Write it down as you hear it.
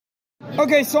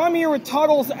Okay, so I'm here with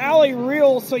Tuttle's Allie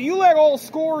Rehl. So you led all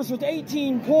scorers with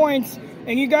 18 points,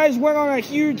 and you guys went on a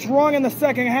huge run in the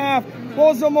second half. What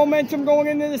was the momentum going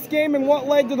into this game, and what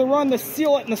led to the run to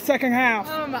seal it in the second half?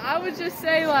 I would just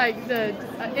say, like, the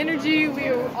energy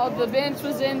all the bench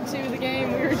was into the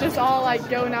game. We were just all, like,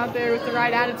 going out there with the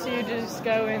right attitude to just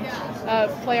go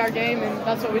and play our game, and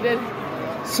that's what we did.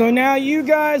 So now you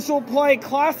guys will play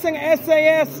Classing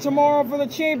SAS tomorrow for the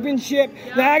championship.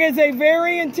 Yeah. That is a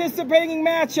very anticipating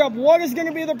matchup. What is going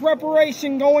to be the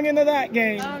preparation going into that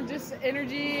game? Just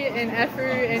energy and effort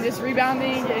and just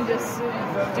rebounding and just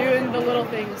doing the little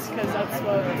things, because that's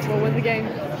what will win the game.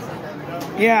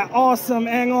 Yeah, awesome.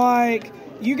 And, like,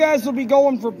 you guys will be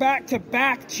going for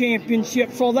back-to-back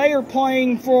championships, so they are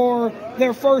playing for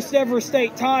their first ever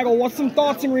state title. What's some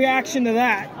thoughts and reaction to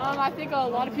that? I think a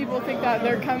lot of people think that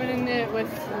they're coming in it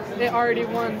with it already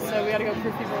won, so we got to go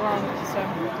prove people wrong.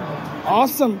 So.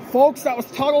 Awesome. Folks, that was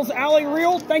Tuttle's Allie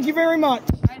Rehl. Thank you very much.